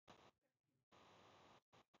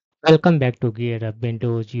Welcome back to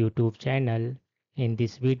GearUpWindows YouTube channel. In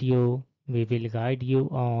this video, we will guide you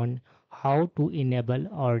on how to enable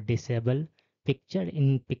or disable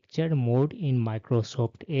picture-in-picture mode in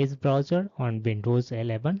Microsoft Edge browser on Windows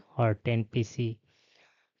 11 or 10 PC.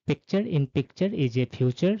 Picture-in-picture is a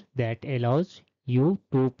feature that allows you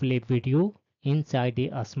to play video inside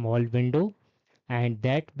a small window, and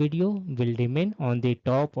that video will remain on the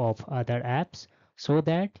top of other apps so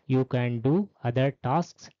that you can do other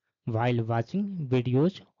tasks while watching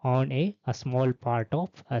videos on a small part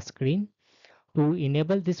of a screen. To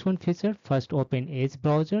enable this one feature, first open Edge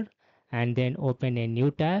browser and then open a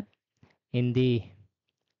new tab. In the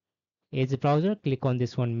Edge browser, click on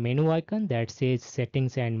this one menu icon that says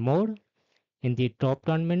Settings and More. In the drop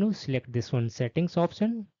down menu, select this one Settings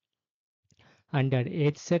option. Under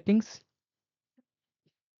Edge Settings,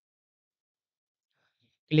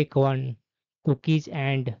 click on Cookies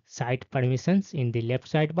and Site Permissions in the left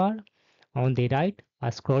sidebar. On the right,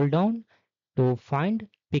 scroll down to find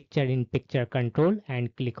Picture-in-Picture Control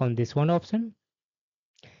and click on this one option.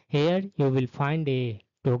 Here you will find a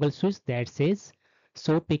toggle switch that says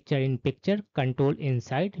Show Picture-in-Picture Control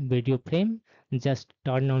inside video frame. Just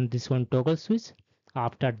turn on this one toggle switch.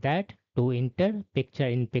 After that, to enter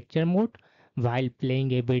Picture-in-Picture mode while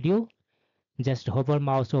playing a video, just hover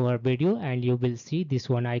mouse over video and you will see this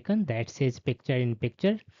one icon that says picture in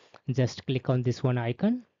picture. Just click on this one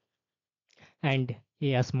icon and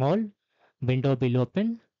a small window will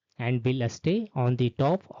open and will stay on the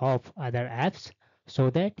top of other apps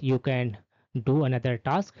so that you can do another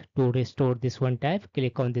task. To restore this one tab,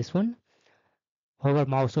 click on this one, hover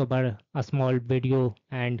mouse over a small video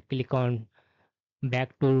and click on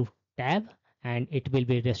back to tab and it will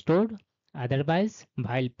be restored. Otherwise,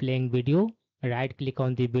 while playing video, right click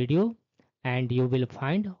on the video and you will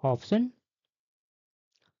find option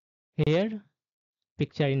here,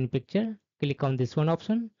 picture in picture. Click on this one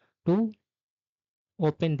option to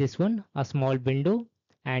open this one a small window,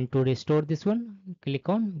 and to restore this one click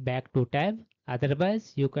on back to tab.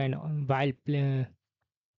 Otherwise, you can while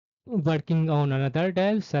working on another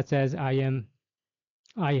tab, such as I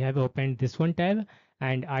have opened this one tab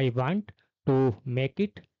and I want to make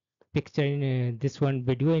it picture in this one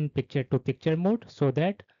video in picture to picture mode, so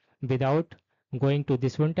that without going to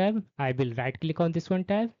this one tab, I will right click on this one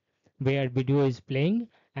tab where video is playing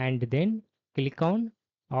and then click on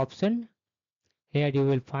option. Here you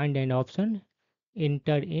will find an option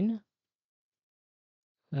enter in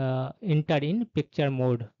enter in picture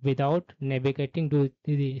mode. Without navigating to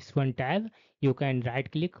this one tab, you can right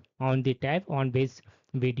click on the tab on which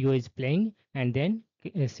video is playing and then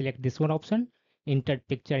select this one option, enter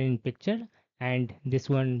picture in picture, and this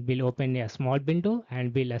one will open a small window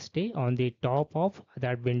and will stay on the top of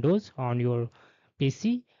other windows on your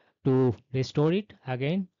PC. To restore it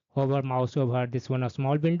again, hover mouse over this one a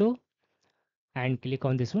small window and click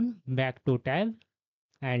on this one back to tab,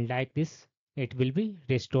 and like this it will be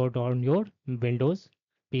restored on your Windows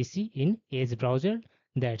PC in Edge browser.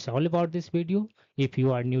 That's all about this video. If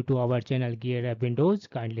you are new to our channel GearUpWindows,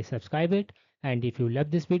 kindly subscribe it, and if you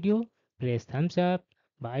love this video, press thumbs up.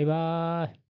 Bye bye.